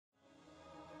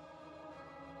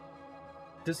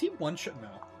Does he one-shot?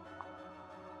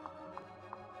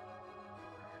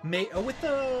 No. With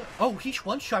the... Oh, he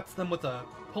one-shots them with a...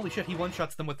 Holy shit, he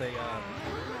one-shots them with a,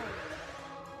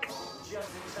 Just in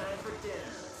time for dinner.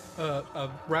 a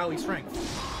rally strength.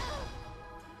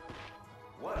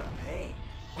 What a pain.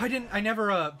 I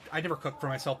never cooked for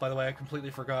myself, by the way. I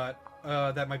completely forgot.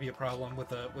 That might be a problem with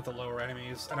the lower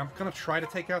enemies. And I'm gonna try to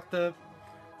take out the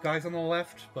guys on the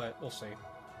left, but we'll see.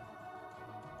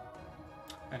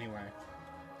 Anyway.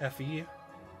 FE.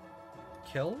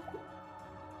 Kill?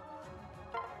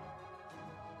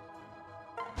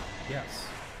 Yes.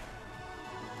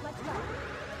 Let's go. Time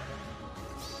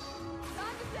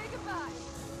to say goodbye.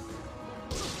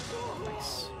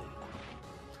 Nice.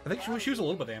 I think she was a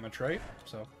little bit of damage, right?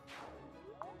 So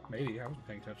maybe I wasn't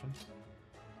paying attention.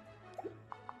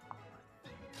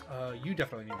 You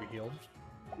definitely need to be healed.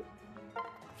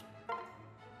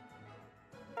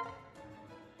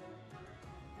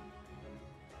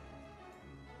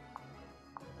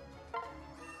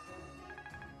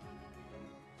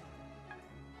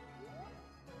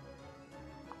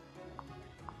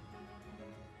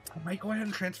 I might go ahead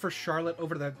and transfer Charlotte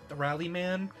over to the Rally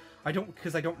Man.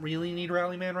 Because I don't really need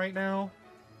Rally Man right now.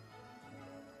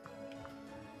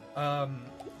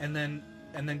 And then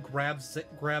grab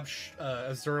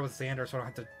Azura with Xander, so I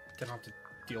don't have to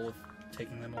deal with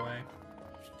taking them away.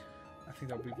 I think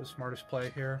that would be the smartest play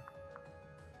here.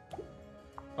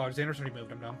 Oh, Xander's already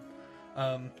moved him down.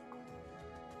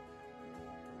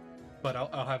 But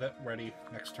I'll have it ready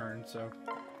next turn, so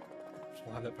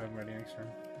we'll have that plan ready next turn.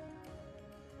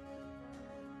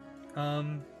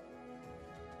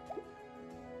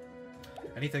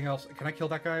 Anything else? Can I kill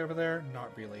that guy over there?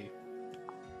 Not really.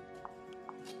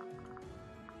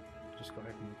 Just go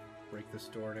ahead and break this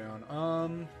door down. I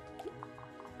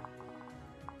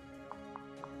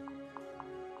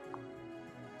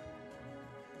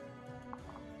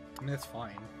mean, that's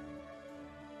fine.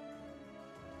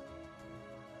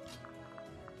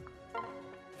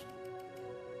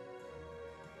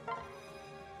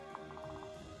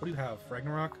 What do you have?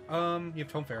 Ragnarok? You have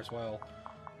Tome Fair as well.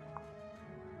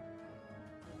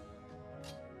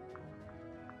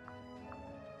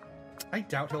 I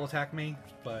doubt he'll attack me,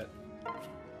 but... You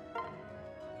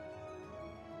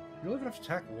really have enough to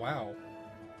attack? Wow.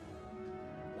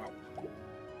 Wow.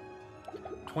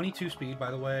 22 speed, by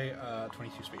the way.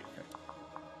 22 speed, okay.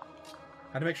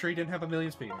 Had to make sure he didn't have a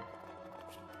million speed.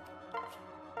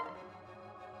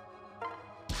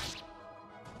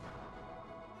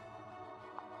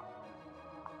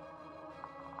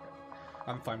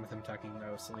 I'm fine with him attacking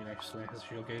Selena. Selena has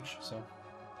shield gauge, so...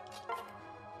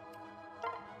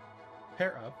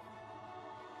 Pair up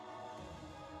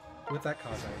with that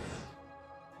Kaze.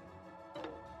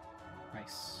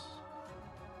 Nice.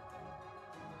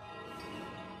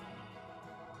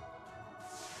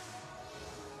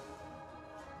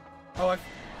 Oh,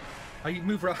 I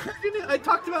moved around. I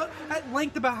talked about at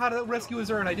length about how to rescue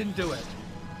Azura, and I didn't do it.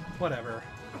 Whatever.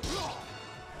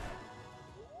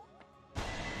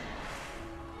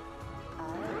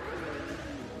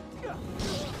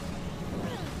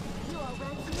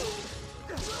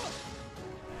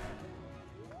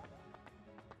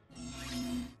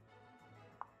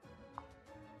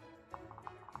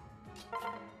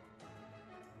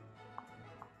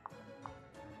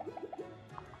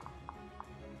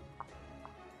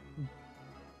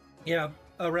 Yeah,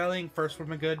 rallying first would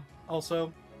have been good,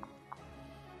 also.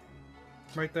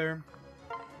 Right there.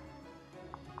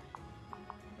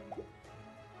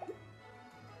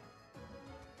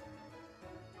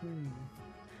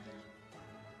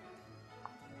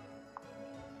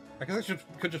 I guess I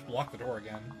could just block the door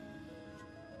again.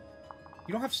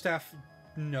 You don't have staff...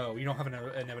 No, you don't have an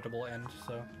inevitable end,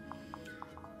 so...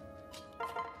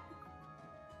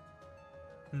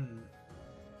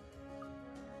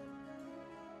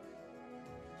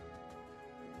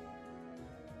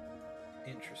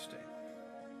 Interesting.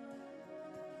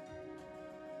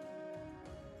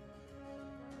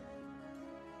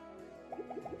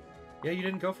 Yeah, you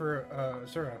didn't go for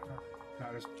Azura. No,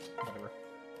 just whatever.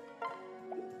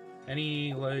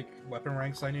 Any like weapon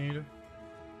ranks I need?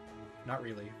 Not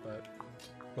really, but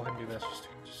go ahead and do this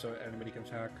just so anybody can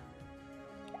attack.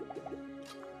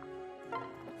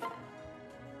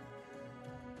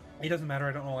 It doesn't matter.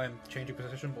 I don't know why I'm changing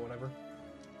position, but whatever.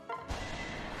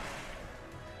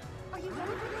 Are you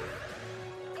ready for this?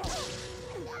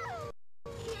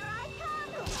 Here I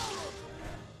come!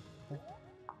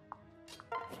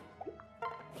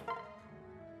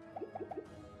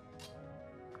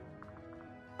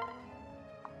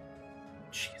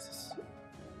 Jesus.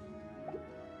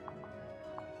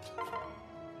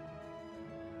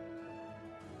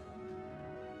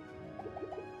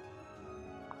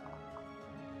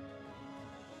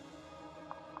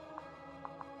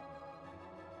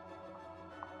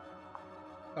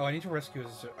 Oh, I need to rescue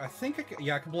his... I think I can...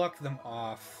 Yeah, I can block them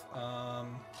off.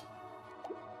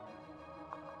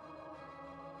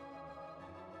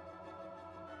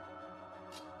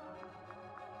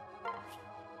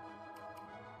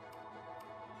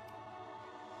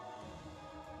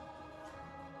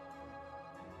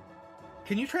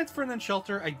 Can you transfer and then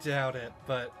shelter? I doubt it,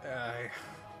 but... Ay,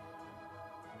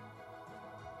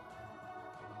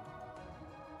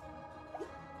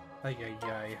 ay,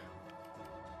 ay.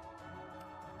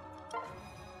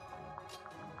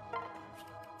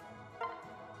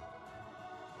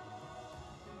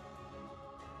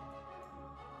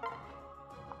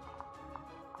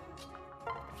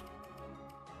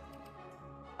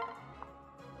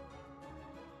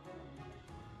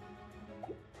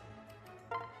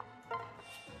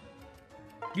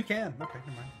 You can. Okay,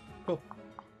 never mind. Cool.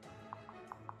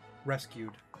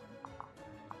 Rescued.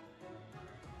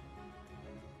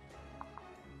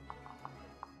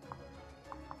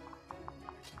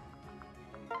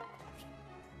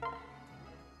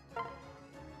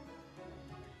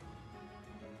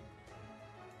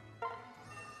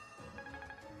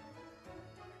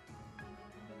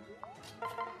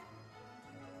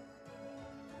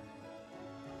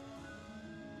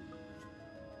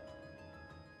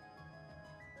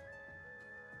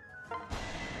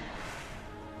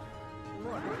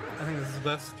 I think this is the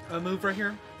best move right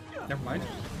here. Never mind.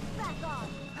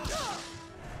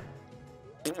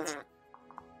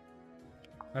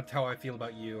 That's how I feel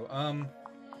about you.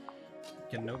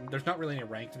 Again, no, there's not really any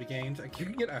rank to be gained. You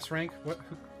can get S rank. What?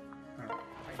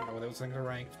 I don't know what those things are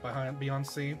ranked beyond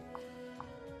C.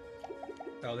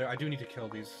 Oh, I do need to kill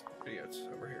these idiots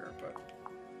over here, but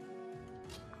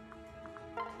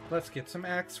let's get some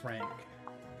X rank.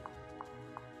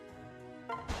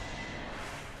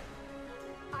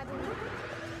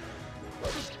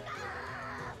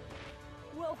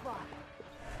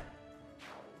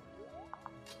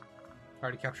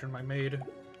 Already captured my maid.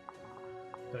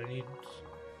 That I need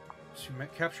to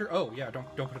capture. Oh yeah,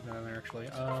 don't put it in there actually.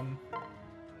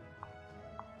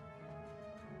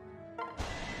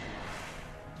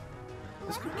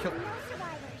 This could kill.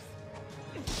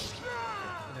 I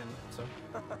didn't, so.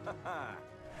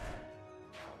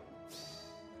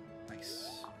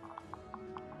 Nice.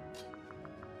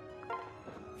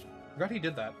 Forgot he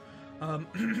did that.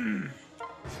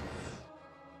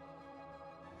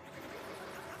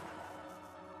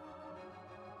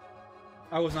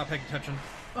 I was not paying attention.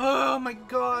 Oh my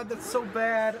god, that's so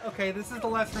bad. Okay, this is the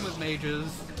last room with mages.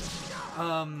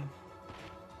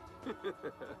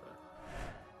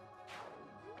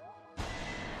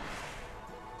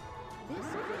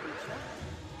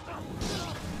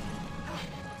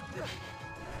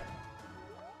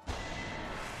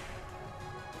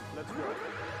 Let's go.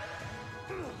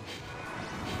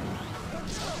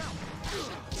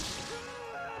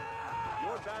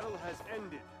 Your battle has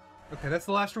ended. Okay, that's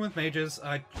the last room with mages.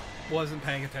 I wasn't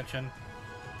paying attention.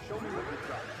 Show me what you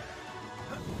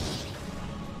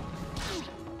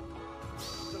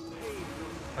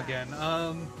got. Again,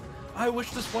 I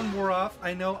wish this one wore off.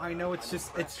 I know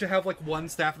it's to have like one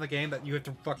staff in the game that you have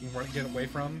to fucking get away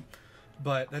from.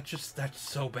 But that's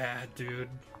so bad, dude.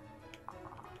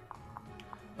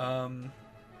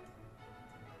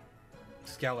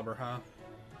 Excalibur, huh?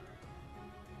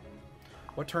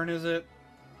 What turn is it?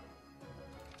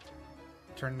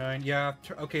 Turn 9. Yeah,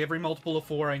 okay, every multiple of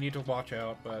 4 I need to watch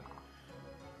out, but...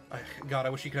 God, I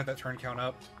wish you could have that turn count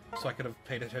up, so I could have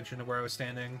paid attention to where I was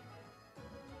standing.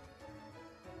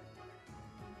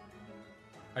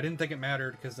 I didn't think it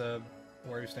mattered, because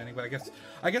where he was standing, but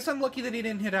I guess I'm lucky that he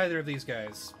didn't hit either of these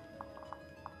guys.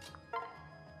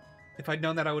 If I'd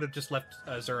known that, I would have just left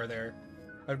Zura there,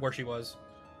 where she was,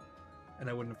 and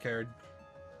I wouldn't have cared.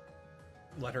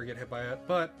 Let her get hit by it,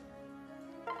 but...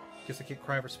 Guess I can't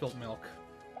cry over spilled milk.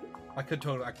 I could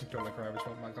totally cry over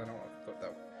spilled milk. I don't know what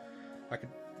that. I could,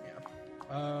 yeah.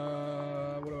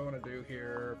 What do I want to do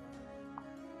here?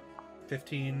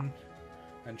 15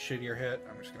 and shittier hit.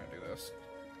 I'm just gonna do this.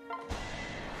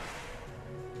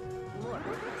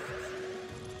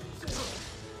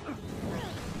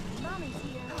 Mommy's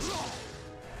here.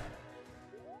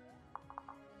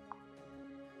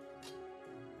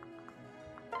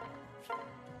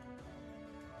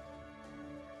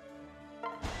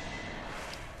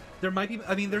 There might be.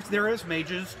 I mean, there is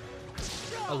mages.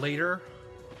 Later.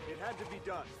 It had to be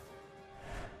done.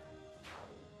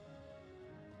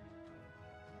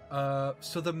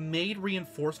 So the maid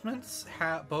reinforcements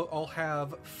all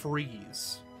have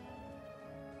freeze.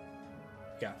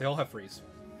 Yeah, they all have freeze.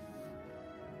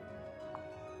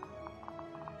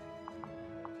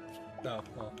 Oh,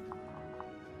 well.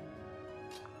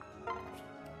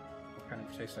 kind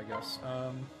of taste, I guess.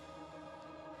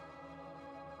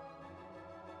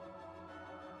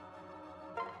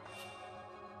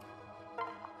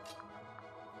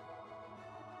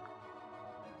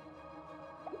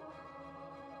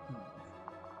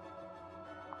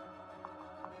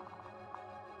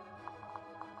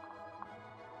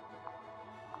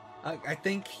 I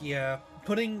think, yeah,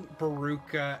 putting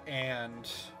Baruka and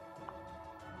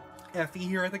Effie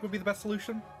here, I think, would be the best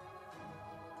solution.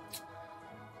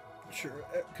 Sure,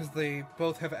 because they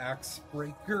both have Axe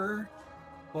Breaker.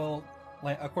 Well,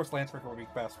 of course, Lance Breaker would be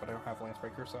best, but I don't have Lance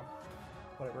Breaker, so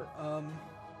whatever.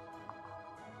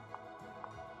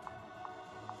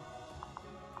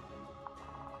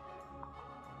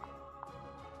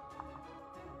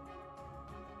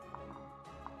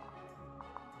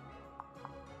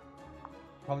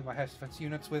 Probably my highest defense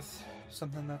units with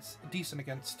something that's decent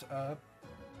against magic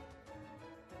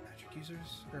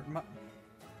users or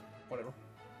whatever.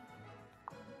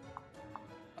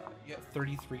 Yeah,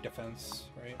 33 defense,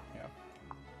 right? Yeah.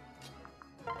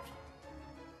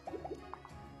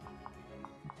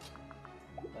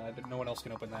 No one else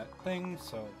can open that thing,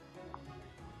 so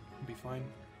it'll be fine.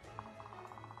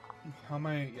 How am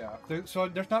I? Yeah. So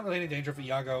there's not really any danger of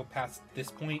Iago past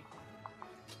this point.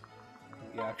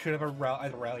 Yeah, I should have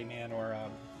either Rally Man or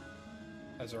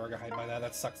Azura got hit by that.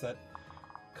 That sucks that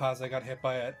Kaze got hit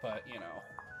by it, but you know.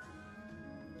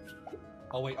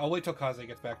 I'll wait till Kaze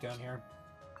gets back down here.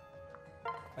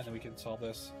 And then we can solve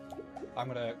this. I'm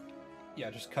gonna, yeah,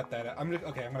 just cut that out. I'm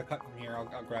gonna cut from here.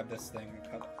 I'll grab this thing.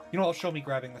 You know, I'll show me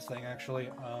grabbing this thing actually.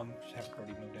 Just have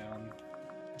everybody move down.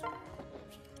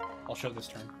 I'll show this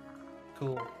turn.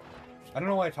 Cool. I don't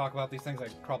know why I talk about these things.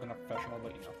 I'm probably not professional,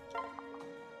 but you know.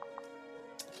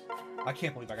 I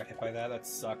can't believe I got hit by that. That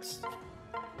sucks.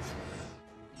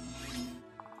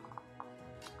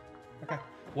 Okay.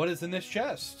 What is in this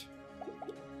chest?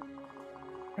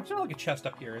 There's not like a chest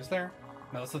up here, is there?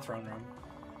 No, it's the throne room.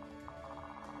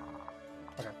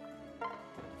 Okay.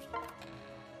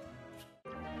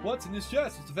 What's in this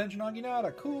chest? It's a Venge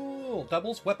Naginata. Cool.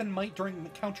 Doubles weapon might during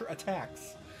counter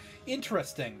attacks.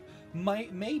 Interesting.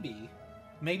 Maybe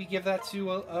give that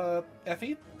to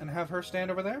Effie and have her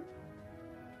stand over there.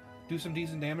 Do some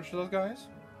decent damage to those guys.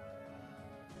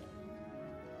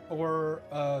 Or,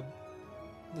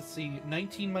 let's see,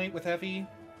 19 might with Effie.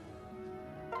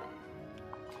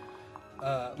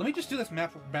 Let me just do this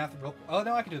math real quick. Oh,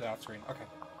 no, I can do that off screen. Okay.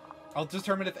 I'll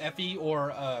determine if Effie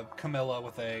or Camilla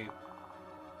with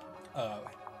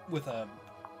the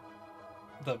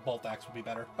bolt axe would be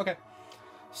better. Okay.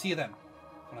 See you then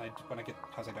when I get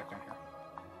Kaze back down here.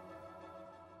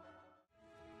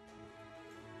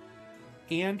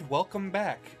 And welcome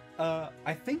back.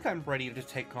 I think I'm ready to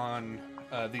take on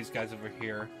these guys over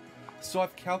here. So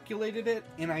I've calculated it,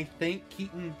 and I think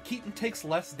Keaton takes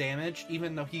less damage,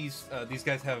 even though these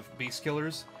guys have beast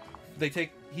killers.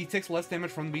 He takes less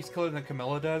damage from the beast killer than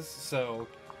Camilla does, so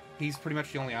he's pretty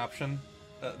much the only option,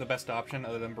 the best option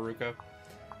other than Baruka.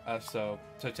 So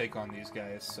to take on these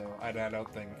guys. So I don't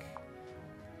think.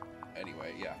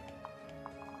 Anyway, yeah.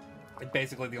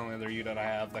 Basically the only other unit I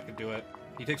have that could do it.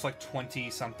 He takes like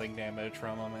 20-something damage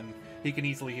from him, and he can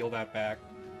easily heal that back,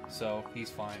 so he's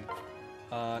fine.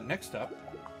 Next up,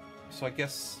 so I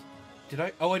guess,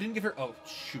 I didn't give her, oh,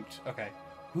 shoot, okay.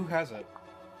 Who has it?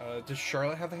 Does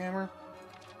Charlotte have the hammer?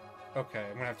 Okay,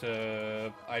 I'm gonna have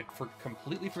to,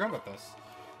 completely forgot about this.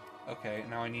 Okay,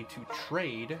 now I need to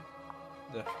trade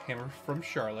the hammer from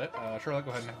Charlotte. Charlotte,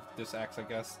 go ahead and have this axe, I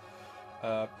guess.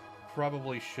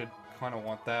 Probably should kind of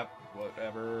want that,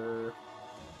 whatever.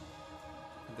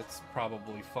 That's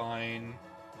probably fine.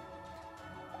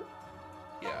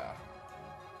 Yeah.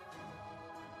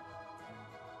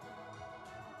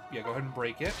 Yeah, go ahead and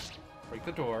break it. Break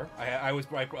the door. I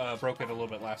broke it a little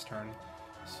bit last turn.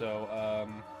 So,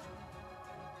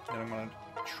 then I'm gonna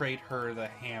trade her the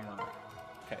hammer.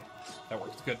 Okay, that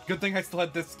works. Good. Good thing I still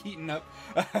had this Keaton up.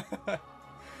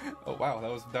 Oh wow,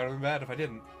 that would have been bad if I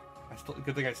didn't.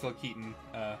 Good thing I still had Keaton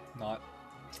not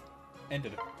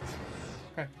ended it.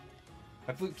 Okay.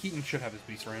 I believe Keaton should have his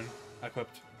beast rune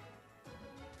equipped.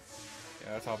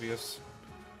 Yeah, that's obvious.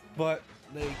 But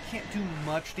they can't do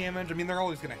much damage. I mean, they're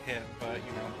always gonna hit, but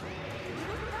you know.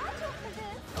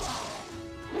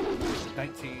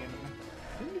 19.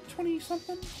 20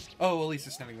 something? Oh, Elise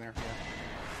is standing there. Yeah.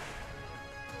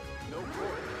 No.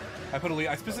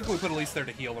 I specifically put Elise there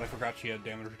to heal, but I forgot she had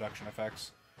damage reduction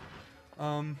effects.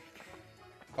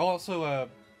 Also,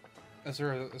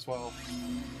 Azura as well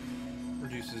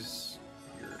reduces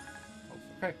your health.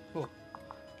 Okay, cool.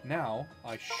 Now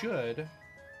I should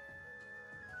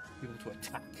be able to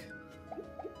attack.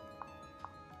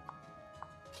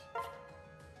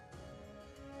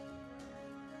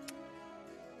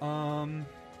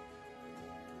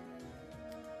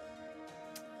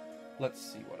 Let's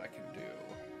see what I can do.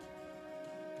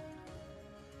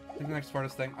 I think the next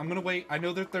smartest thing. I'm gonna wait. I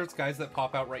know that there's guys that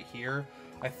pop out right here.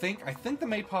 I think the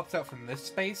maid pops out from this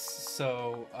space,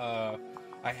 so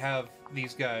I have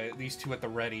these two at the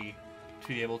ready to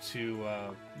be able to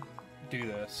do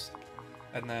this.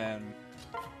 And then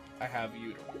I have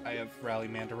Rally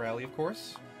Man to rally, of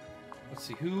course. Let's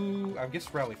see who. I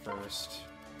guess Rally first.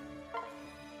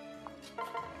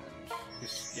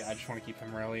 And I just want to keep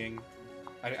him rallying.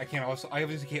 I can't also. I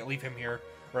obviously can't leave him here,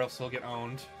 or else he'll get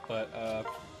owned. But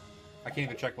I can't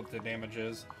even check what the damage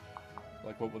is.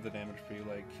 Like, what would the damage be?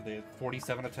 Like, they have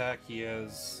 47 attack. He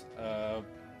has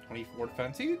 24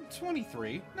 defense. He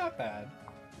 23. Not bad.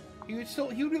 He would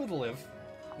be able to live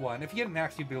one. If he had an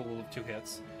axe, he'd be able to live 2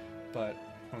 hits. But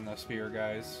one of the spear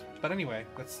guys. But anyway,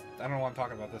 I don't know why I'm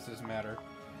talking about this. It doesn't matter.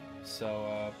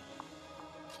 So,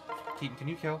 Keaton, can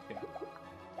you kill? Yeah.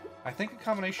 I think a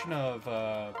combination of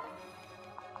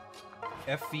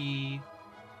FE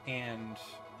and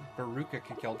Baruka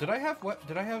can kill. Did I have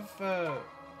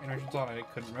interactions on? I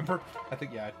couldn't remember. I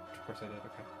think, yeah, of course I did.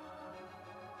 Okay.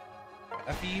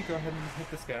 FE, go ahead and hit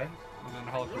this guy. And then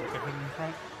Baruka hit in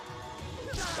front.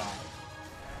 Stop.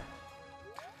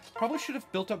 Probably should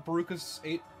have built up Baruka's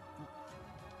gauge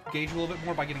a little bit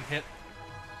more by getting hit.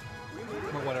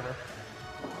 But whatever.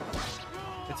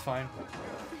 It's fine.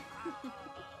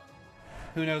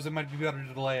 Who knows, it might be better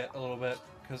to delay it a little bit.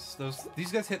 Because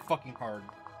these guys hit fucking hard.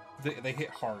 They hit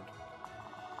hard.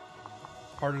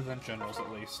 Harder than generals,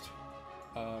 at least.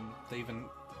 They even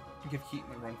give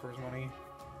Keaton a run for his money.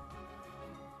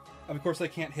 And of course, they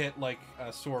can't hit, like,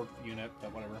 a sword unit,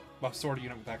 but whatever. Well, sword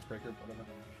unit with Axe Breaker, but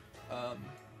whatever.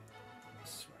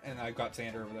 And I've got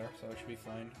Xander over there, so it should be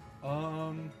fine.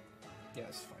 Yeah,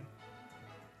 it's fine.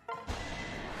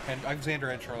 And I have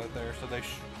Xander and Charlotte there, so they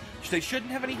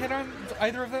shouldn't have any hit on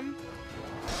either of them.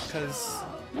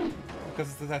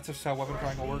 Because that's just how Weapon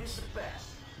Triangle works.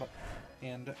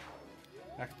 And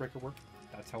Axe Breaker work.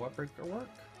 That's how Axe Breaker work.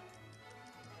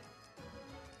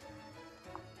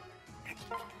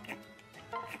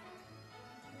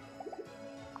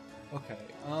 Okay,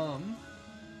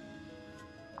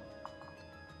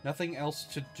 nothing else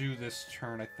to do this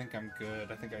turn. I think I'm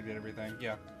good. I think I did everything.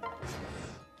 Yeah.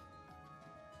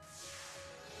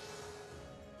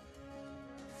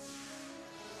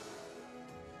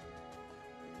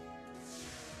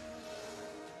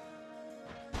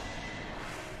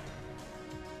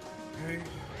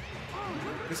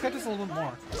 This guy does a little bit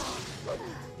more.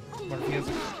 What if he has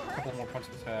a couple more punch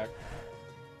of attack?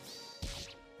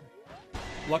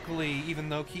 Luckily, even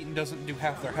though Keaton doesn't do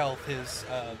half their health, his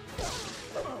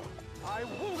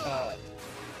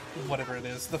whatever it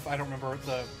is, I don't remember,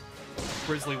 the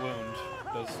Grizzly Wound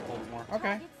does a little more.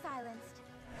 Okay.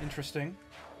 Interesting.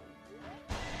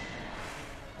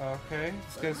 Okay,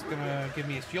 this guy's gonna give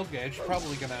me a shield gauge, which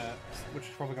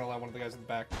is probably gonna allow one of the guys in the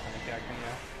back to kind of attack me,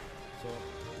 yeah. So,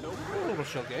 a little bit of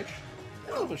shield gauge.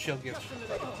 A little bit of shield gauge.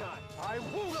 I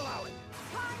won't allow it.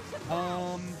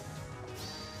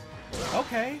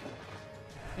 Okay.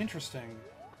 Interesting.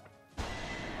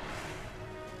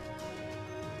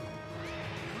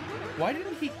 Why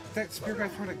didn't that spear guy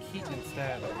throw it at Keaton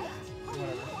instead?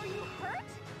 Whatever.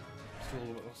 Just a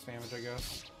little bit less damage, I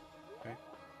guess. Okay.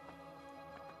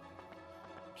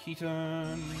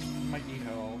 Keaton might need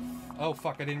help. Oh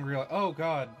fuck, I didn't realize. Oh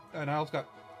god. And I also got.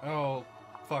 Oh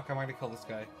fuck, I'm gonna kill this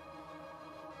guy.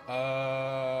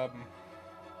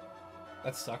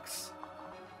 That sucks.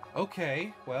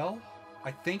 Okay, well,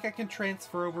 I think I can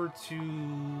transfer over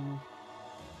to,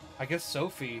 I guess,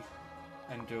 Sophie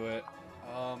and do it.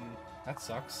 That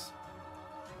sucks.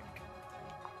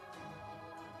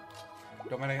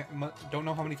 Don't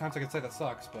know how many times I can say that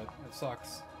sucks, but it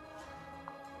sucks.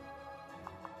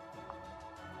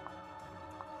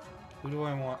 Who do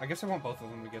I want? I guess I want both of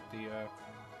them to get the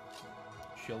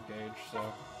shield gauge,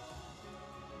 so.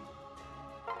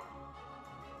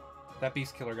 That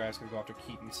Beast Killer guy's gonna go after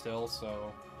Keaton still,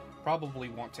 so probably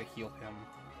want to heal him.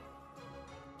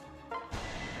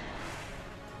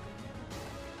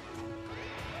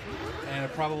 And I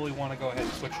probably want to go ahead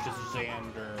and switch to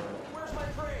Xander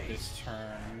this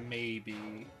turn,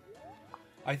 maybe.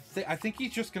 I think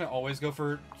he's just gonna always go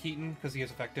for Keaton because he is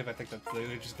effective. I think that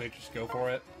they just go for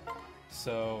it.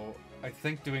 So I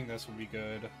think doing this would be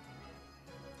good.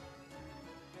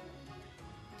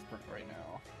 Let's bring it right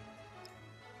now.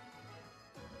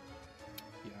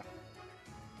 Yeah.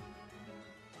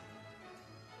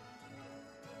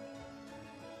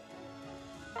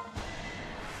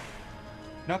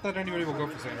 Not that anybody will go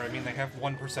for Xander. I mean, they have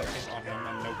 1% hit on him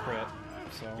and no crit.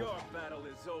 So. Your battle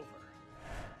is over.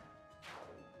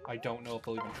 I don't know if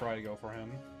they'll even try to go for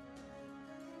him.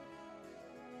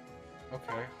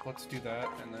 Okay, let's do that,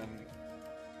 and then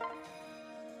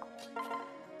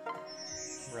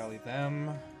rally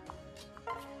them.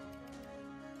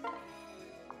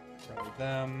 Rally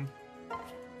them.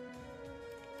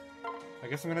 I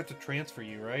guess I'm gonna have to transfer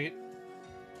you, right?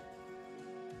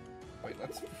 Wait,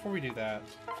 let's, before we do that,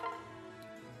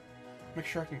 make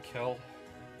sure I can kill.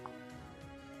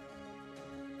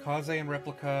 Kaze and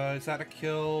Replica, is that a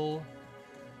kill?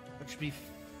 That should be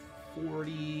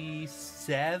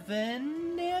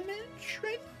 47 damage,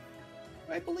 right?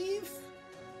 I believe.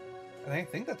 I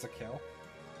think that's a kill.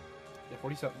 Yeah,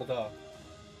 47, well duh.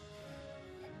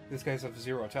 These guys have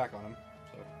 0 attack on him,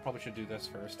 so probably should do this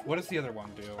first. What does the other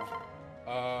one do?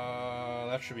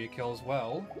 That should be a kill as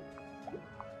well.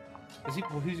 Is he,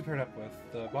 well, who's he paired up with?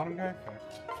 The bottom guy? Okay.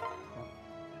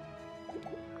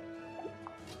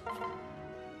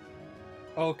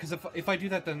 Oh, because if I do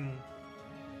that, then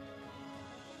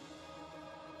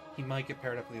he might get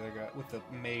paired up with the other guy, with the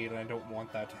maid, and I don't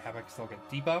want that to happen because I'll get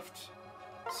debuffed.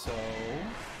 So,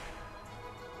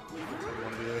 I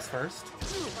want to do this first.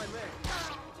 Does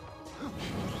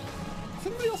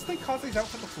anybody else think Kaze's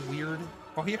outfit looks weird?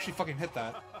 Oh, he actually fucking hit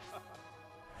that.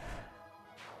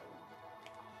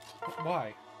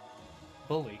 Why?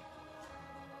 Bully.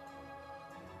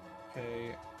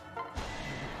 Okay.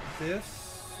 This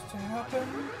to happen?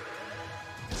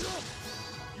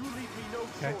 You leave me no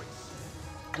choice.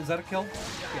 Is that a kill?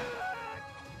 Yeah.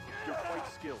 You're quite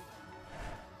skilled.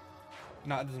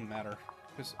 No, it doesn't matter.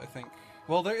 Because I think...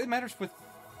 Well, it matters with...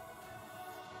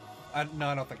 no,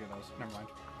 I don't think it does. Never mind.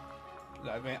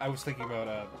 I mean, I was thinking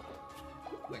about,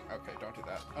 like, okay, don't do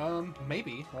that.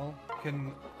 Maybe. Well,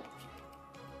 can...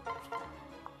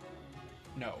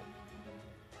 No.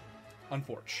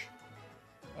 Unfortunate.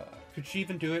 Could she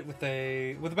even do it with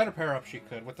a... With a better pair-up, she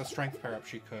could. With the strength pair-up,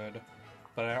 she could.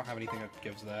 But I don't have anything that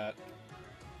gives that.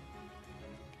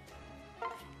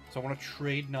 So I want to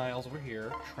trade Niles over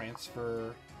here.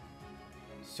 Transfer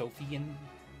Sophie in...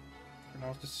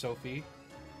 Niles to Sophie.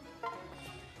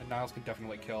 And Niles can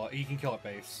definitely kill. He can kill at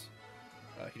base.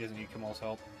 He doesn't need Kamal's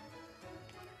help.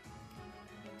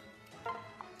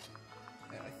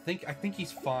 And I think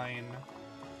he's fine.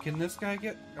 Can this guy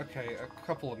get... Okay, a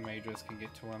couple of mages can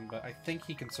get to him, but I think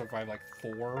he can survive like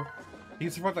 4. He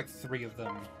can survive like 3 of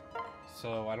them.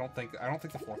 So I don't think the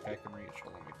 4th guy can reach.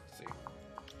 Let me see.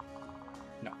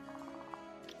 No.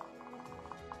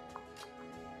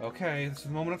 Okay, this is the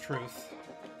moment of truth.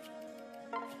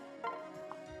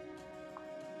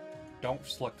 Don't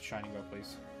select the Shining Bow,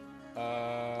 please.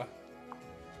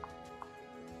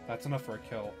 That's enough for a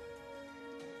kill.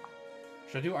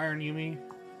 Should I do Iron Yumi?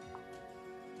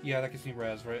 Yeah, that gives me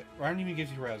res, right? Iron Yumi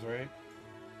gives you res, right?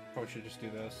 Probably should just do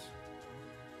this.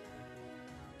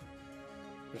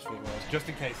 Just for the res. Just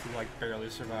in case he, like,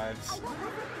 barely survives.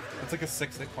 It's like a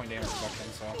 6-hit-point damage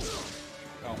reduction, so...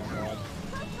 Oh my god.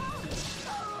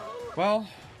 Well...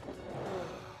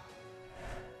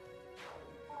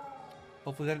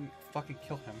 Hopefully that didn't fucking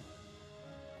kill him.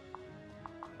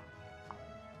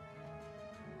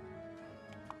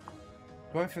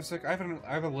 Do I have physic? I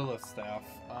have a Lilith staff.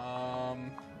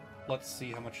 Let's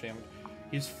see how much damage.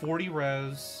 He's 40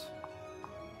 res.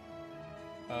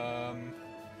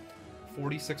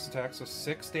 46 attack, so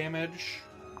 6 damage.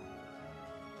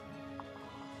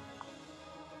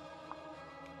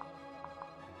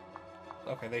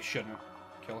 Okay, they shouldn't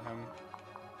kill him.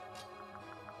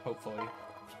 Hopefully.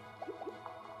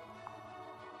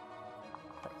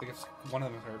 I guess one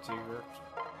of them hurts either.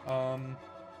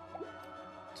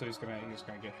 So he's gonna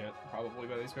get hit probably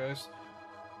by these guys.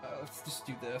 Let's just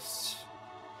do this.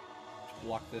 Just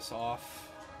block this off.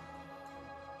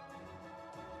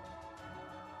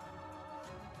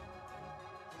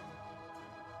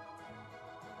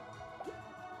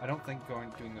 I don't think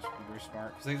doing this would be very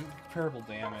smart because they do comparable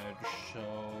damage. So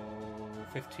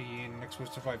 15. Next one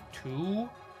survive 2,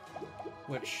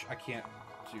 which I can't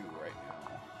do right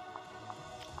now.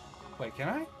 Wait, can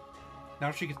I?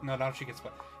 Now she gets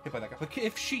hit by that guy. But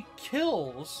if she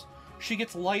kills, she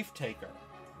gets Life Taker,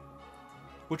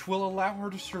 which will allow her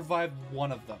to survive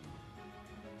one of them.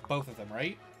 Both of them,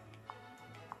 right?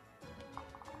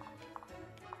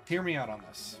 Hear me out on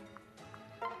this.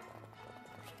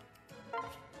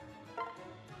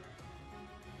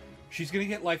 She's gonna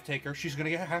get Life Taker. She's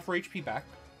gonna get half her HP back.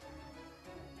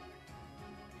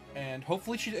 And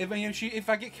hopefully if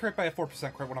I get crit by a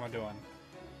 4% crit, what am I doing?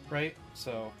 Right?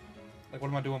 So, like, what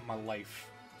am I doing with my life?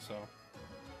 So.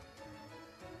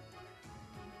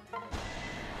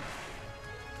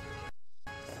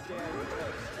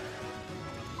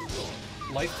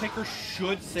 Life Taker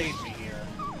should save me here.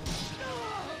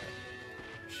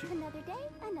 Another day,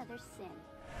 another sin.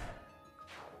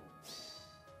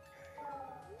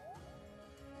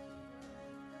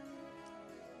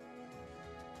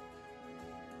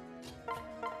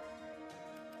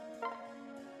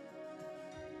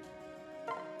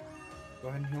 Go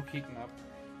ahead and heal Keaton up.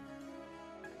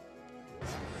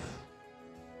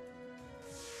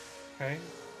 Okay.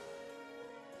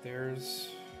 There's...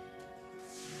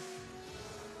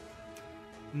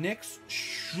 Nyx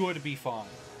should be fine,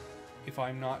 if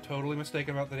I'm not totally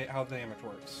mistaken about how the damage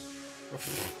works.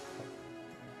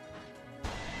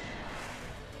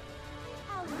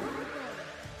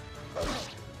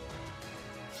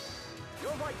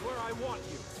 You're right where I want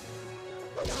you.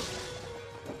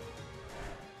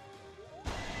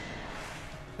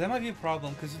 That might be a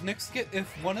problem, because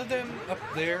if one of them up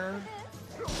there...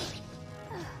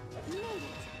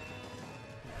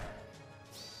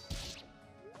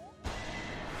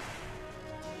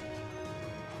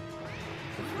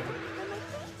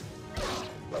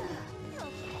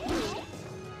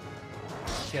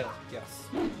 Kill, yes.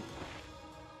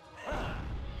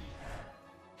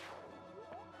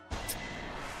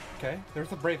 Okay, there's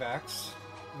the Brave Axe.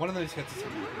 One of those hits is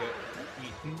going to get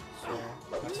eaten, so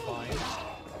that's fine.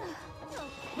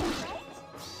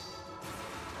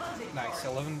 Nice,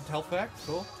 11 health back,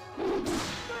 cool.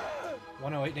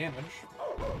 108 damage.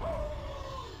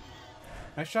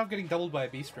 Nice job getting doubled by a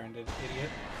Beast Stranded, idiot.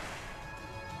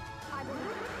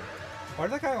 Why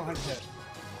did that guy 100 hit?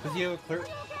 Does he have a clear...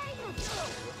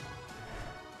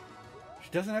 She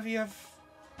doesn't have EF...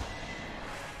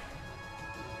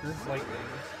 Earth Lightning.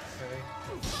 Okay.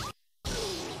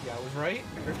 Yeah, I was right.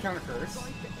 There's Counter Curse.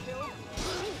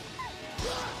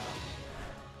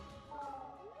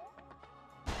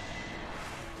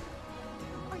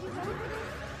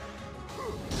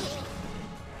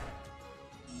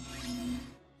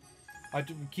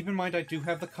 Keep in mind, I do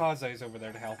have the Kazais over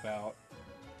there to help out.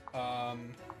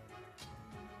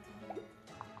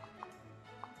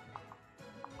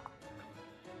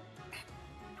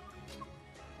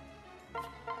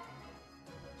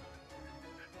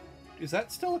 Is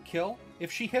that still a kill?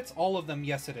 If she hits all of them,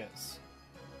 yes it is.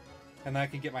 And then I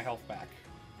can get my health back.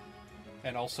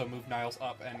 And also move Niles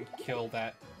up and kill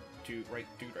that dude right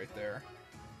there.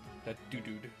 That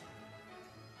dude.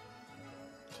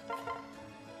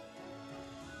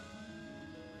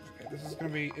 Okay, this is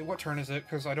gonna be... What turn is it?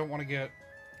 Because I don't want to get...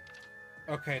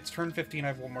 Okay, it's turn 15. I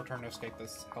have one more turn to escape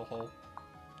this hellhole.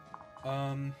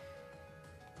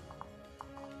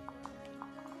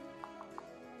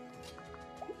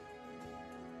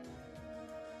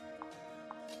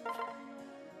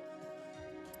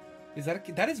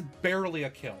 That is barely a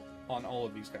kill on all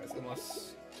of these guys,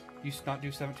 unless you not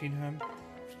do 17 to him.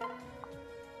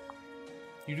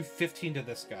 You do 15 to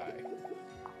this guy.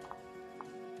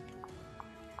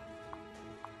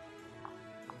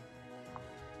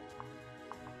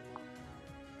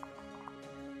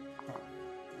 Huh.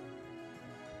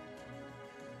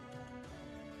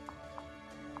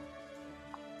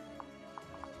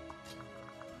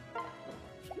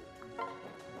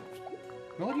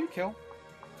 Will you kill?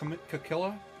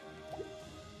 Kakilla?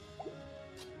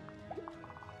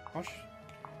 Are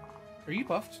you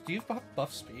buffed? Do you have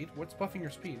buff speed? What's buffing your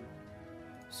speed?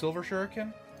 Silver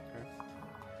Shuriken? Okay.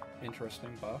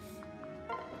 Interesting buff.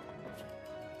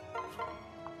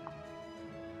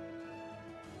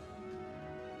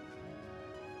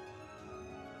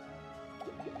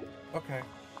 Okay.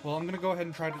 Well, I'm gonna go ahead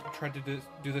and try to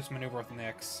do this maneuver with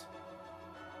Nyx.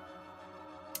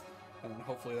 And then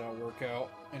hopefully that'll work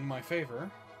out in my favor.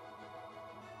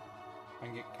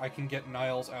 I can get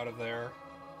Niles out of there.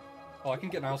 Oh, I can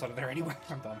get Niles out of there anyway.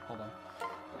 I'm done. Hold on.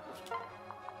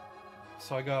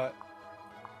 So I got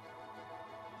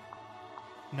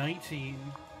 19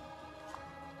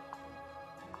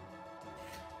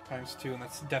 times 2, and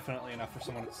that's definitely enough for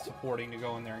someone that's supporting to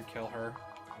go in there and kill her.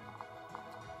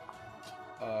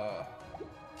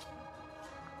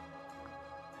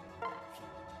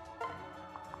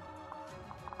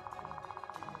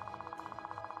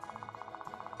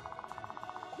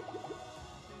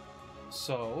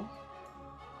 So,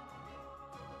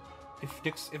 if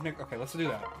Nick, okay, let's do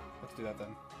that. Let's do that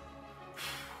then.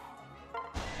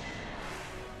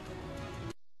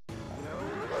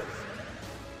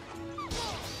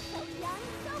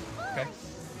 Okay.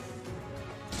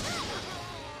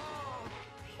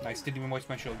 Nice, didn't even waste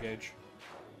my shield gauge.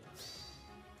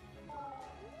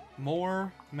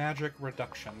 More magic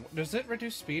reduction. Does it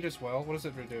reduce speed as well? What does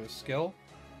it reduce? Skill?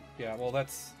 Yeah, well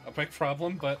that's a big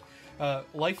problem, but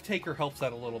Life Taker helps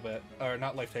that a little bit. Or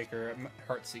not Life Taker,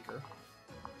 Heart Seeker.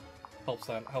 Helps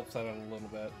that out a little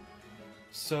bit.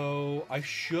 So I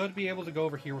should be able to go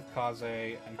over here with Kaze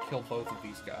and kill both of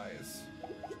these guys.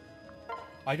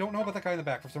 I don't know about that guy in the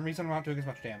back. For some reason, I'm not doing as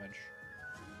much damage.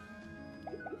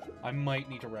 I might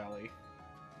need to rally.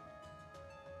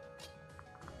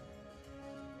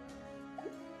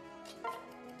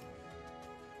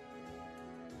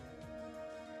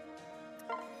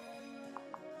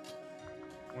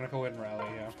 I'm gonna go ahead and rally,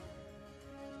 yeah.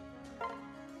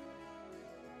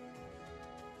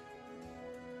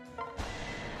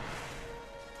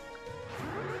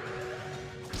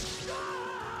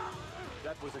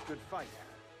 That was a good fight.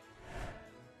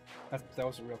 That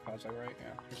was a real Kaze, right?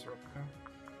 Yeah, here's the replica.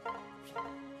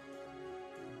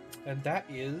 And that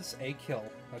is a kill.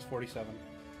 That's 47.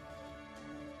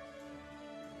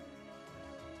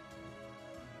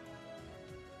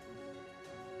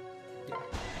 Yeah.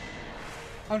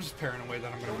 I'm just paranoid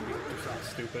that I'm gonna do something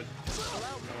stupid.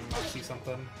 I'm gonna see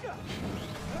something.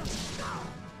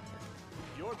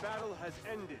 Your battle has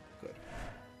ended. Good.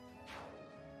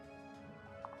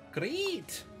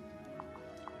 Great!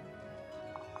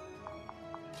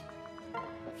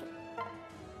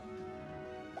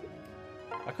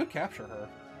 I could capture her.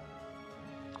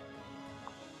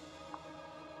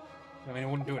 I mean, it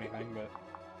wouldn't do anything, but...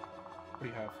 What do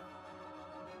you have?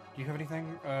 Do you have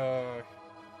anything?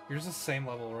 Yours is the same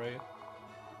level, right?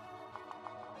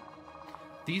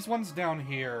 These ones down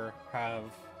here have,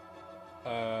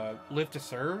 live to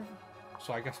serve,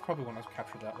 so I guess probably want to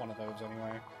capture that one of those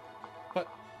anyway. But,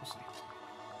 we'll see.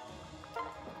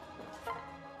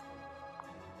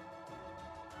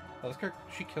 Oh, this character,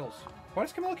 she kills. Why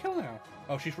does Camilla kill now?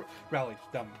 Oh, she's rallied.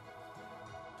 Dumb.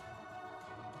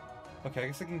 Okay, I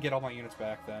guess I can get all my units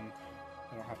back then.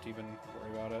 I don't have to even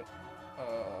worry about it.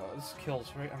 This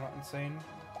kills, right? I'm not insane.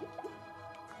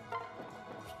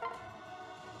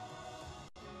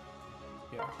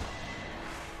 Yeah.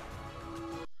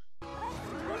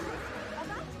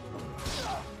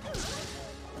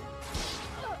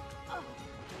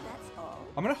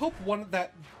 I'm gonna hope one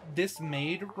that this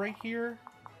maid right here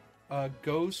doesn't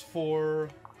go for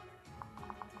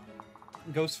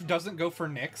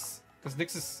Nyx, because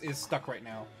Nyx is stuck right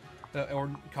now, or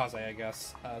Kaze, I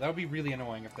guess. That would be really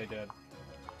annoying if they did.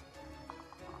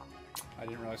 I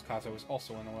didn't realize Kaze was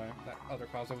also in the way. That other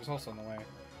Kaze was also in the way.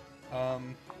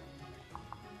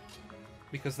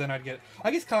 Because then I'd get...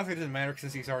 I guess Kaze doesn't matter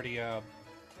since he's already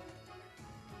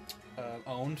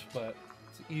owned, but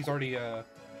he's already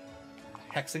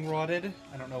hexing rodded.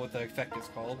 I don't know what the effect is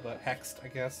called, but hexed, I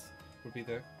guess, would be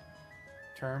the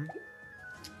term.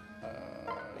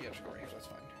 Yeah, just go right here, that's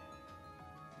fine.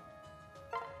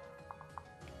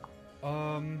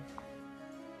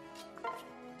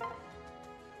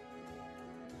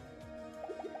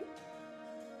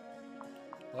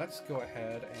 Let's go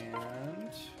ahead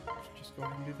and just go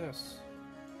ahead and do this.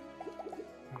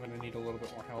 I'm gonna need a little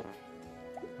bit more help.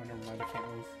 Oh, never mind, I can't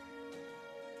move.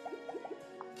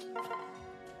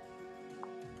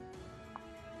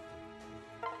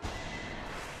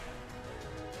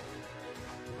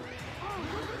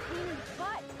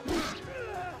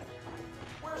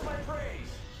 Where's my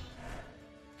praise?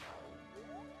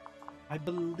 I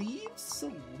believe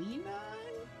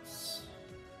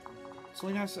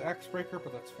Selena has the Axe Breaker,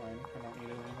 but that's fine. I don't need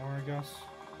it anymore, I guess.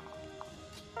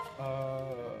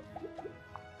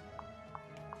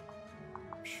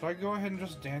 Should I go ahead and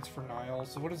just dance for Niles?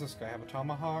 So what does this guy have? A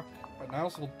Tomahawk? But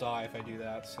Niles will die if I do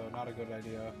that, so not a good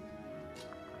idea.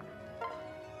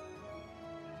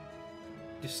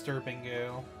 Disturbing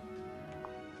Gale.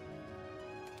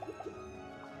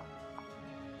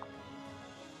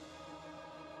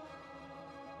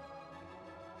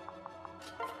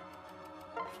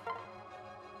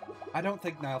 I don't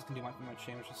think Niles can do much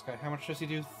damage to this guy. How much does he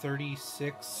do?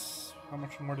 36. How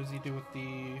much more does he do with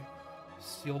the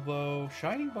Steel Bow?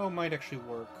 Shining Bow might actually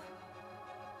work.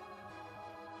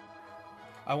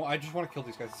 I just want to kill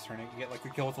these guys this turn. I can get like the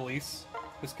kill with Elise.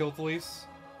 This kill with Elise.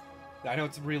 I know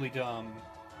it's really dumb,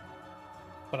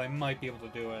 but I might be able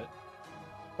to do it.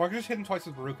 Or I could just hit him twice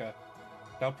with Baruka.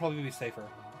 That would probably be safer.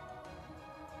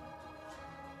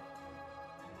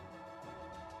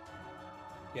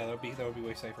 Yeah, that would be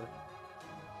way safer.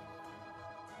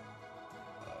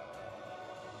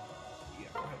 Yeah,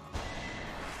 go ahead.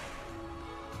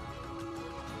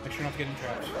 Make sure not to get in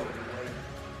traps.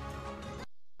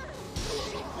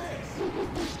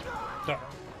 Duh.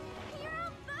 You're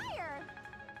on fire!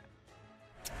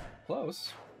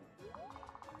 Close.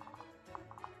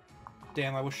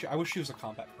 Damn, I wish she was a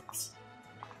combat class.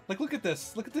 Like, look at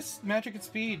this. Look at this magic and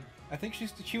speed. I think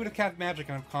she would have cast magic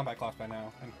and a combat class by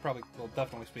now, and probably, well,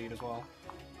 definitely speed as well.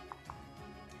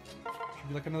 Should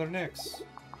be like another Nyx.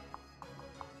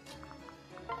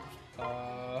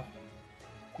 No.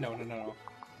 Don't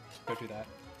do that.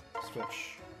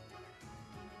 Switch.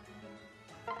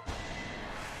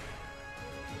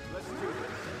 Let's do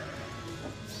this.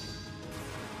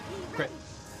 Crit.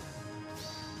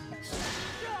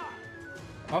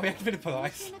 Oh, we activated the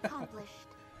ice. Mission accomplished.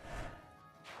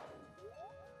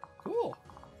 Cool.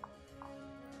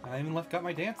 I even got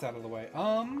my dance out of the way.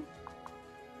 Well,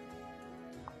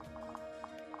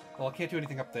 I can't do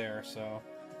anything up there, so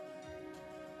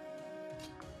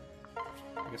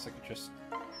I guess I could just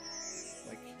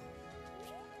like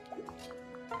do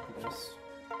this.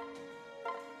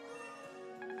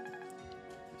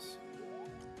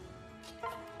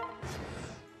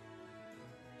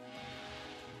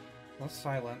 Let's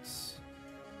silence.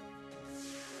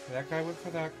 That guy went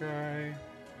for that guy.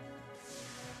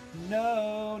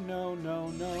 No.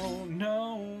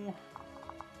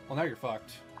 Well, now you're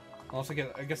fucked. Unless I get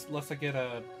a...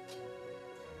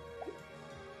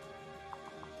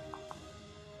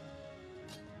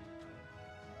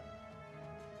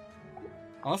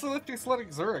 Unless I just let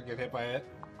Xura get hit by it.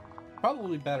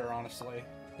 Probably better, honestly,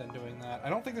 than doing that. I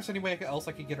don't think there's any way else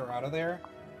I could get her out of there.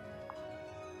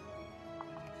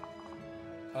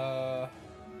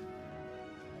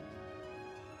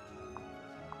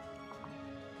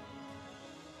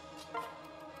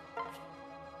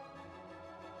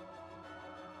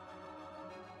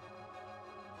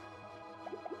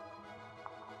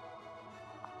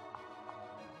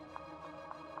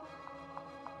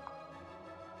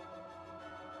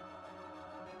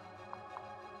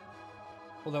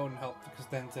 Well, that wouldn't help, because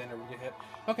then Xander would get hit.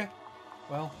 Okay.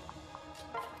 Well.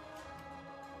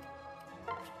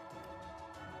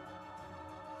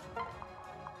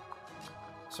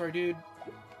 Sorry, dude.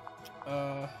 Go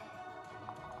ahead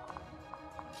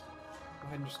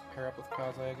and just pair up with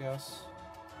Kaze, I guess.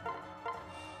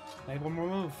 Maybe one more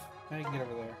move. Now you can get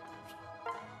over there.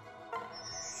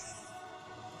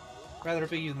 Rather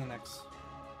it be you than the next.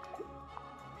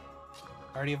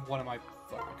 I already have one of my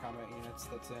fucking combat units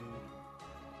that's in...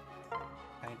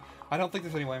 I don't think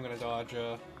there's any way I'm gonna dodge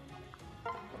the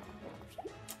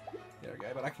other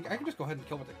guy, but I can just go ahead and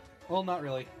kill with it. Well, not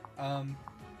really.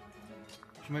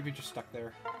 She might be just stuck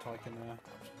there until I can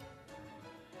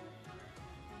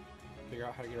figure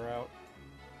out how to get her out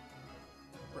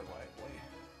reliably.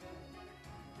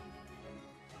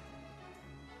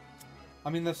 I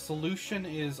mean, the solution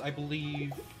is, I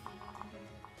believe,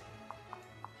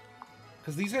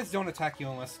 because these guys don't attack you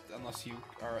unless you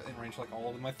are in range like all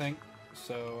of them, I think.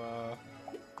 So,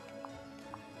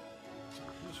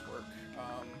 just work.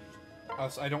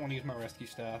 I don't want to use my rescue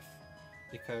staff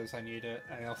because I need it.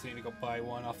 I also need to go buy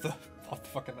one off the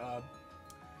fucking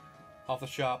off the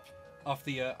shop, off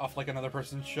like another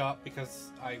person's shop,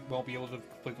 because I won't be able to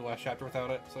complete the last chapter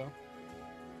without it. So,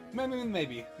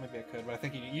 maybe I could, but I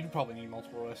think you'd probably need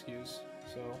multiple rescues.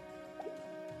 So,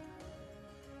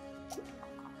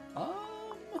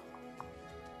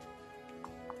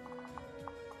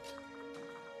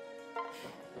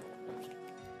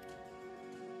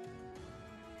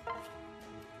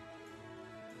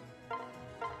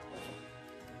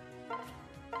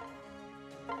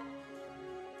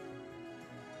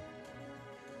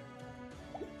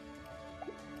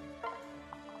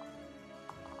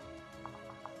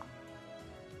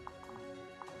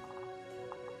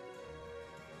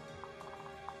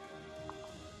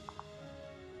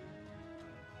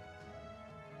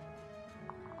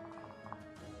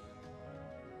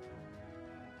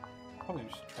 probably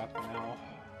just trap them now.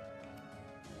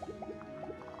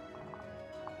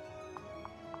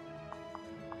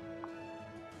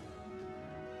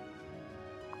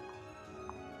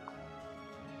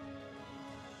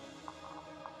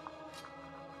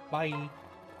 Bye.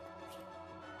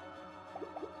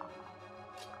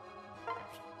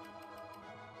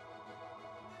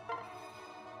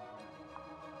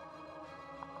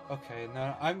 Okay,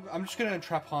 now I'm just gonna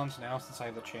entrap Hans now since I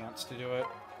have the chance to do it.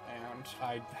 And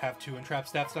I have 2 entrap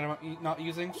stats that I'm not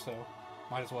using, so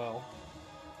might as well.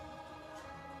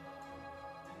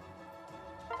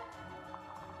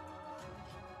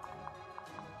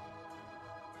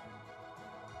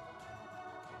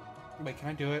 Wait, can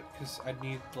I do it? Because I'd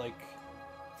need, like,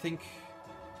 I think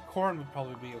Corrin would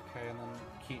probably be okay, and then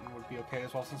Keaton would be okay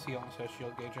as well, since he almost has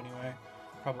shield gauge anyway.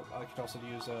 Probably, I could also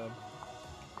use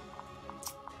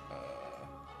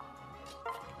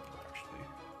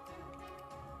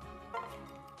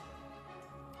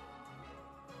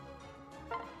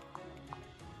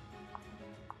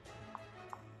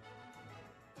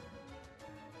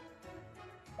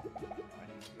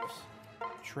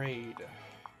trade.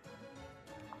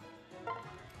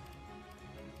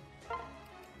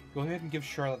 Go ahead and give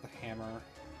Charlotte the hammer.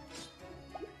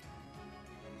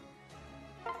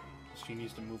 she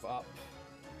needs to move up.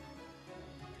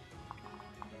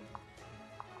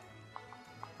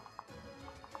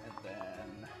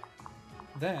 And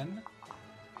then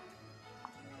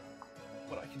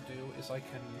what I can do is I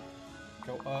can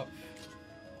go up,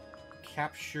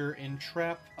 capture,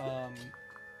 entrap.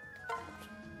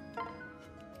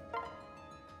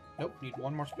 Nope, need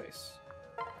one more space.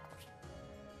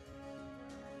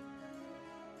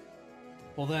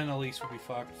 Well, then Elise will be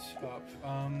fucked up.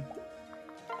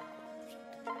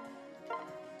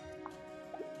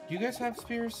 Do you guys have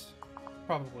spears?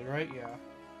 Probably, right? Yeah.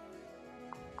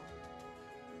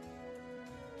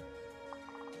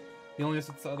 The only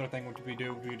other thing would be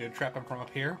to trap him from up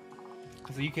here,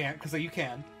 because you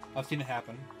can. I've seen it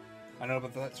happen. I know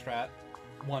about that strat.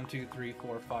 1, 2, 3,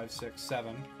 4, 5, 6,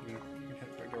 7. You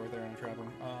can go right there and trap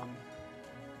him.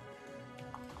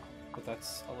 But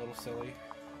that's a little silly.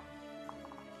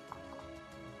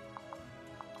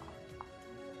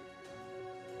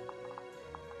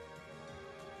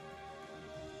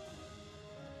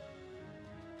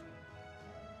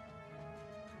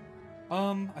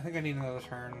 I think I need another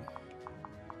turn.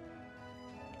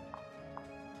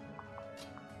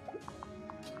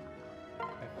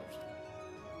 Okay.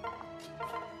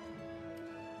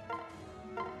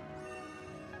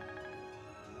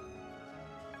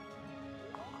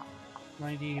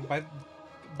 90.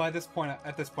 By this point,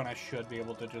 at this point, I should be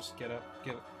able to just get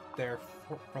there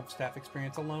from staff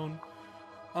experience alone.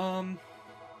 I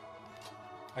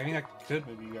mean, I could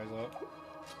move you guys up.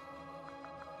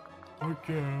 I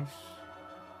guess.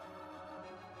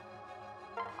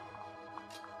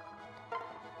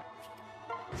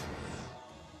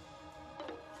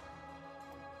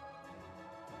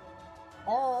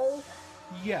 Oh,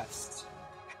 yes.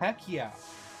 Heck yeah.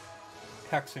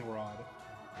 Hexing rod.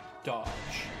 Dodge.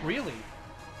 Really?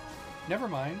 Never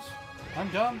mind. I'm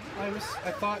dumb. I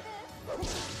thought...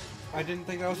 I didn't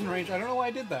think I was in range. I don't know why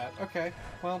I did that. Okay,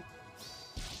 well...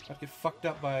 I'd get fucked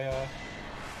up by a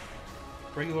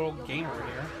regular old gamer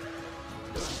here.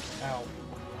 Ow.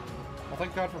 Well,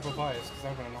 thank God for Papayas, because that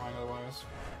would have been annoying otherwise.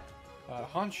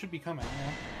 Hans should be coming,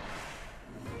 yeah.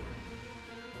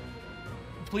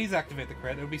 Please activate the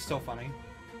crit, it would be so funny.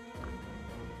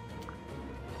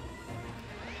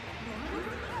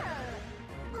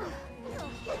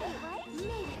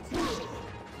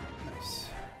 Nice.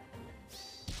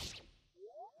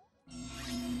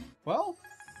 Well,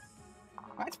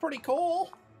 that's pretty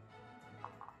cool.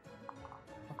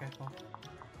 Okay, well.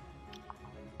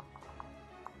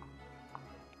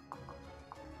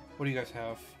 What do you guys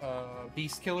have?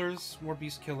 Beast killers,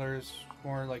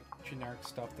 more like generic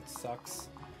stuff that sucks.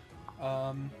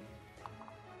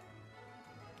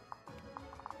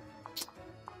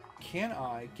 Can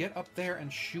I get up there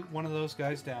and shoot one of those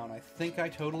guys down? I think I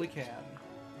totally can.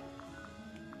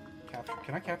 Capture?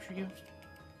 Can I capture you?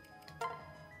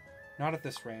 Not at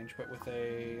this range, but with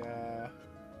a,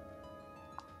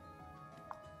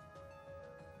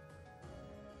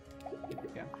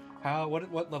 yeah. How?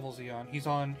 What level is he on?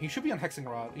 He should be on Hexing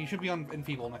Rod. He should be on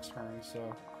Enfeeble next turn.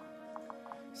 So,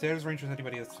 stay out of range with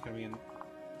anybody that's going to be in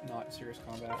not serious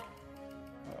combat.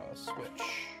 Switch.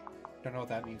 Don't know what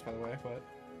that means, by the way, but.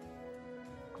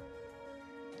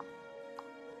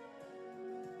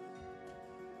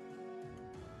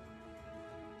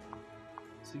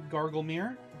 See, Gargle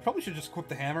Mirror. Probably should just equip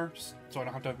the hammer, just so I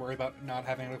don't have to worry about not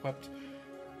having it equipped.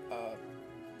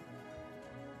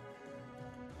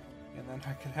 And then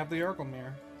I can have the Gargle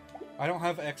Mirror. I don't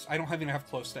even have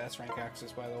close to S rank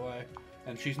access, by the way,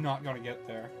 and she's not going to get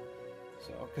there.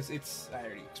 So, because I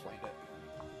already explained it.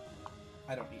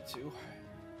 I don't need to.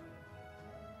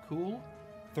 Cool.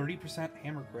 30%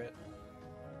 hammer crit.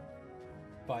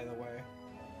 By the way.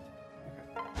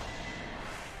 Okay.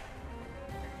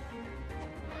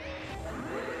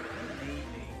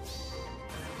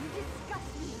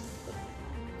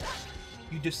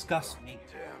 You disgust me.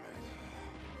 Damn it.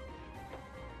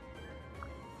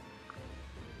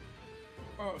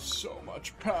 Oh, so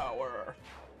much power.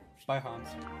 Bye, Hans.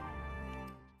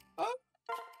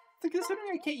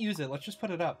 Considering I can't use it, let's just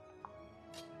put it up.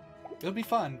 It'll be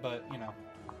fun, but, you know.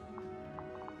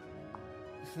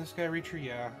 Can this guy reach her?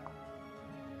 Yeah.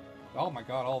 Oh my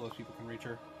god, all those people can reach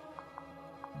her.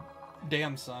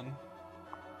 Damn, son.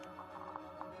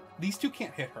 These two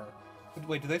can't hit her.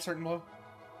 Wait, do they start in low?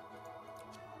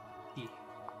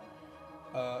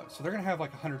 So they're gonna have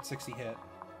like 160 hit.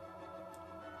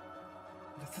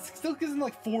 That still gives them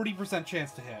like 40%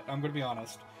 chance to hit, I'm gonna be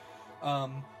honest.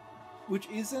 Which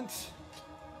isn't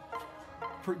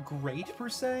great per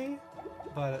se,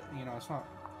 but you know, it's not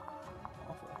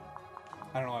awful.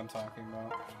 I don't know what I'm talking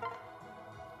about.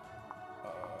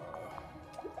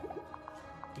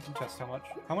 We can test how much.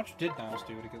 How much did Niles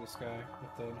do to get this guy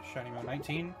with the shiny mount?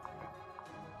 19?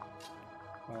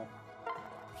 Well.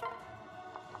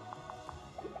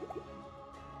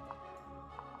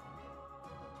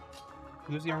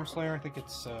 Who's the Armor Slayer? I think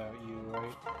it's you,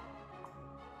 right?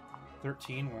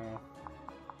 13? Wow.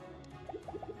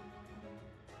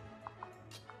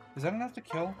 Is that enough to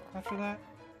kill after that?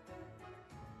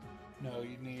 No,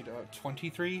 you need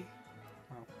 23?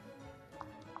 Oh.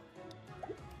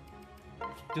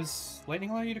 Does lightning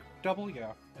allow you to double?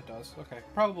 Yeah, it does. Okay,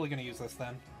 probably gonna use this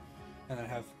then. And then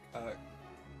have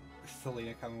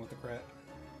Selena come in with the crit.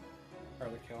 Or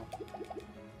the kill.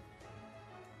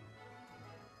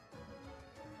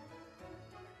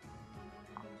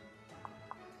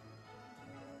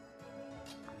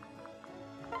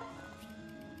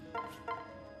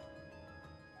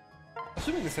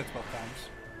 Assuming this hits both times.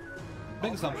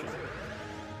 Big assumption. I'll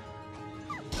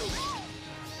show you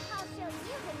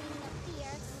the meaning of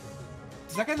fear.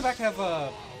 Does that guy in the back have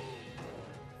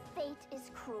Fate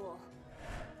is cruel.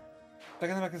 that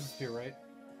guy in the back has a spear, right?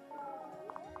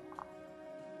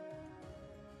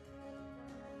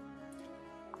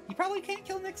 You probably can't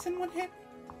kill Nyx in one hit.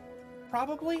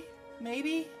 Probably.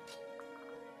 Maybe.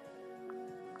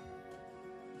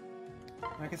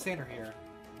 I can stand her here.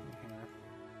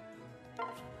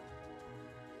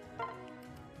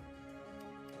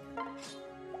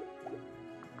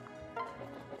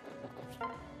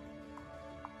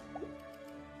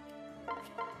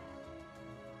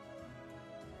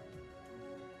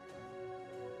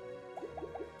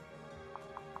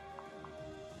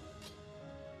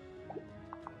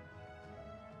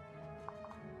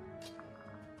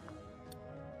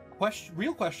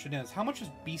 Real question is, how much is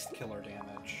Beast Killer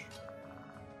damage?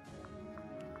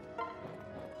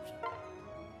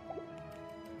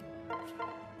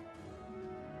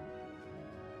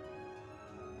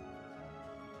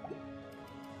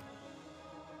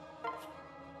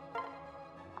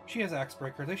 She has Axe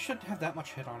Breaker. They shouldn't have that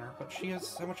much hit on her, but she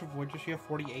has... How much of Void does she have?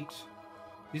 48?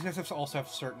 These guys also have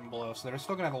certain blow, so they're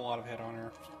still gonna have a lot of hit on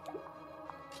her.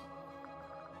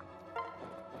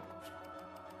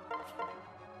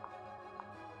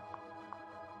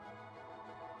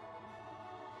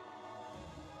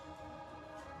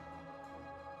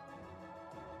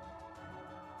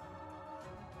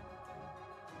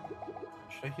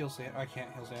 Should I heal Xander? I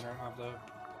can't heal Xander. I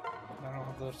don't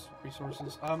have those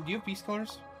resources. Do you have Beast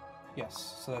Killers?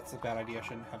 Yes, so that's a bad idea. I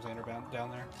shouldn't have Xander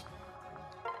down there.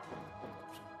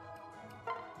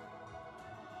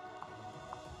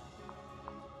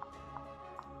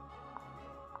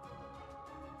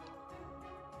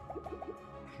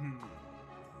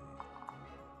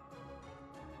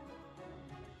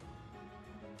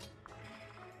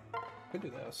 Could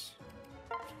do this.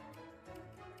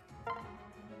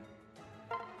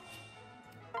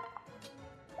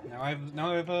 Now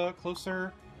I have a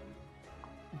closer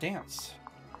dance,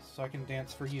 so I can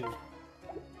dance for you.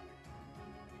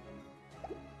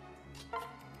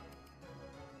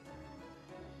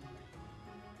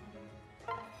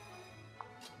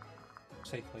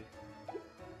 Safely.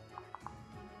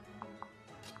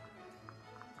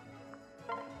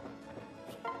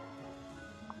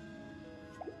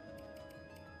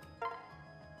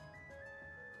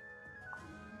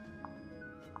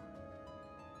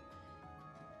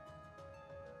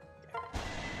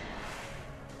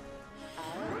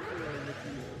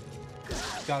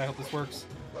 God, I hope this works.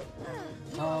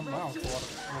 Wow, it's a lot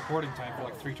of recording time for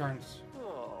like 3 turns.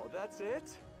 Oh, that's it?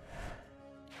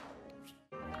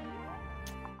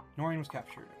 Norian was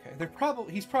captured. Okay,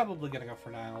 he's probably gonna go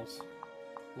for Niles.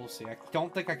 We'll see. I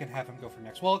don't think I can have him go for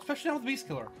next. Well, especially now with Beast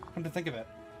Killer. Come to think of it.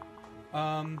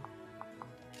 Come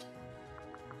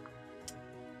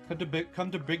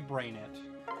to big brain it.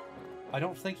 I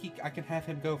don't think I can have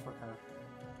him go for her.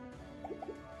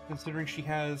 Considering she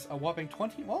has a whopping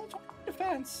 20, well, 20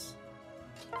 defense.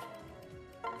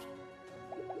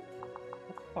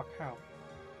 What the fuck, how?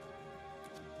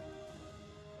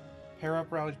 Pair up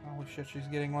rally, holy shit, she's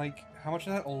getting like, how much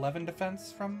is that? 11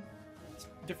 defense from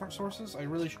different sources? I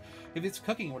really, if it's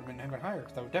cooking, it would have been even higher,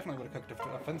 because I definitely would have cooked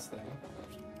a defense thing.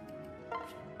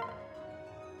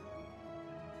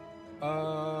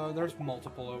 There's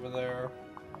multiple over there.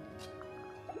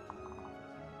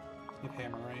 You have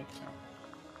hammer, right?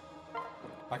 Yeah.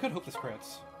 I could hope this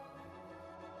crits.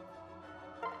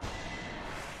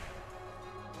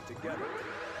 Together.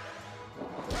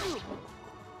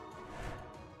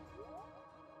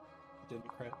 It didn't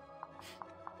crit.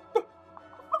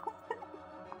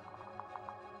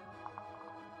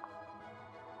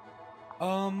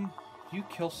 You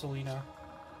kill Selena.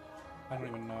 I don't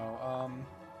even know.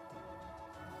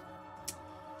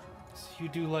 So you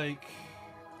do like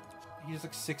he's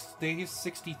like he's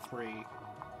 63.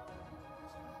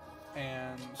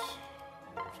 And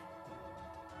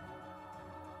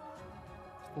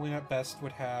Selena at best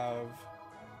would have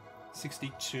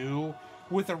 62.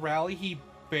 With a rally, he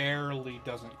barely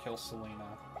doesn't kill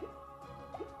Selena.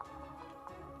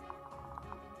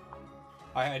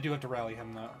 I do have to rally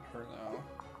him, her though.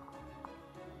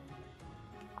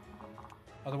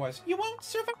 Otherwise, you won't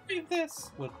survive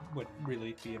this! Would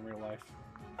really be in real life.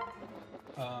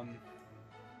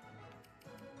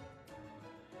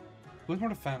 Who's more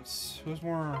defense? Who's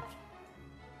more...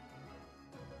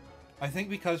 I think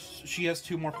because she has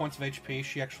 2 more points of HP,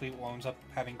 she actually ends up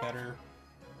having better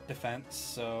defense,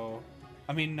 so...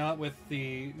 I mean, not with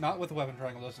the weapon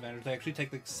triangle disadvantage. They actually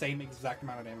take the same exact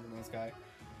amount of damage from this guy.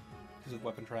 Because of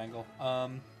weapon triangle.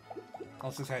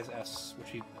 Unless this guy has S, which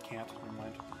he can't, never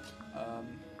mind.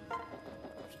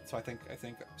 So I think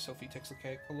Sophie takes the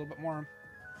cake a little bit more.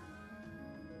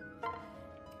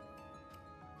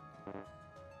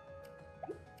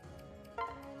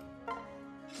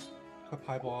 Equip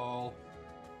Highball.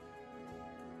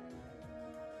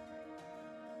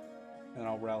 And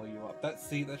I'll rally you up. That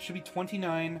should be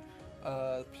 29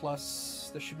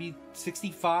 plus that should be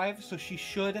 65, so she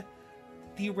should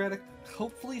theoretically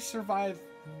hopefully survive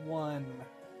 1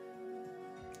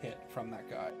 hit from that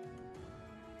guy.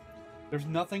 There's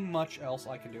nothing much else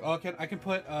I can do. Oh, I can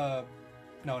put no,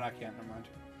 I can't, never mind.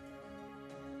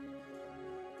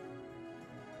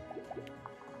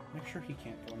 Make sure he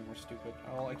can't go anywhere stupid.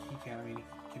 Oh, like he can. I mean,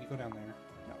 can he go down there?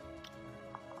 No.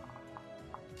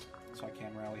 So I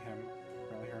can rally him.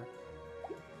 Rally her.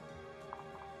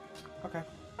 Okay.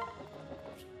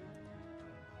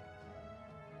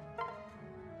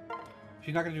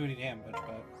 She's not gonna do any damage,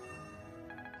 but...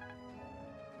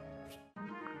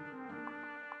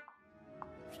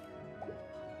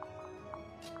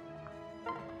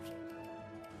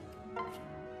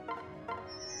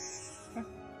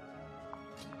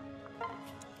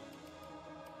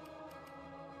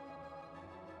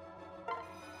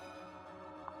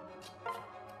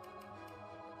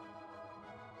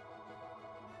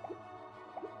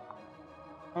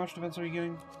 How much defense are you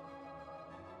getting?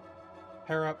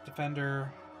 Pair up,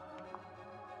 defender.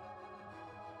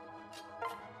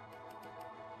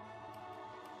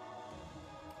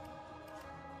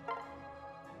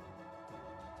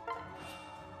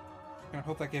 I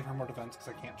hope that gave her more defense because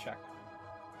I can't check.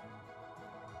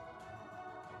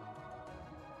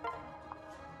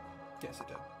 Yes, it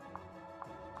did.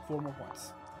 4 more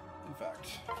points, in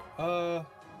fact.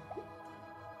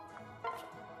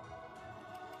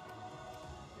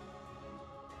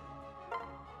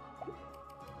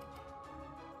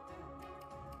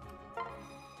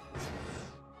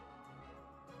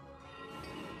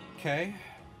 Okay.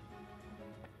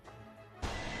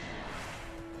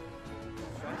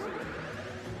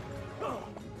 Oh,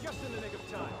 just in the nick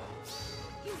of time.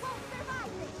 You won't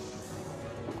survive this!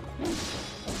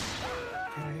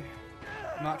 Okay.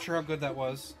 Not sure how good that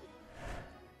was.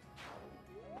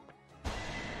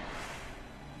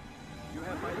 You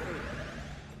have my aid.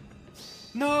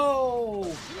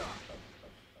 No!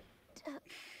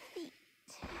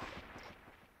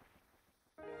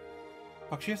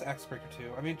 Fuck, she has X Breaker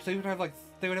too. I mean, they would have like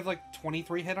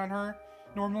 23 hit on her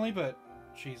normally, but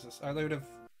Jesus, they would have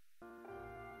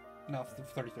no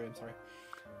 33. I'm sorry.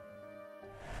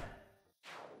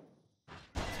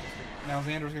 Now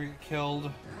Xander's gonna get killed.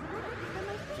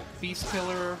 There's a Beast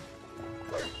Killer.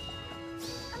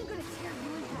 I'm gonna tear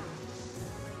you in half.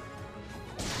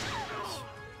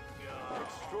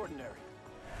 Extraordinary.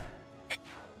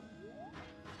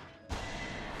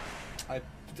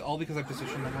 All because I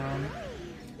positioned them wrong.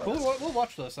 We'll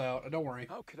watch this out. Don't worry.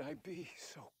 How could I be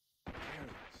so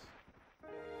careless?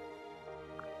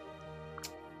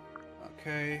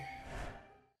 Okay.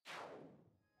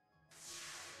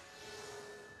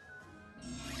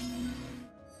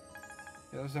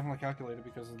 Yeah, that was definitely calculated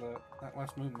because of that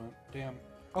last movement. Damn.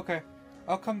 Okay.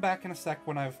 I'll come back in a sec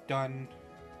when I've done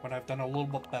a little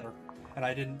bit better. And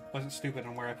I wasn't stupid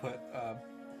on where I put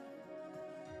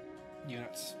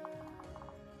units.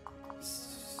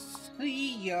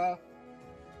 See ya.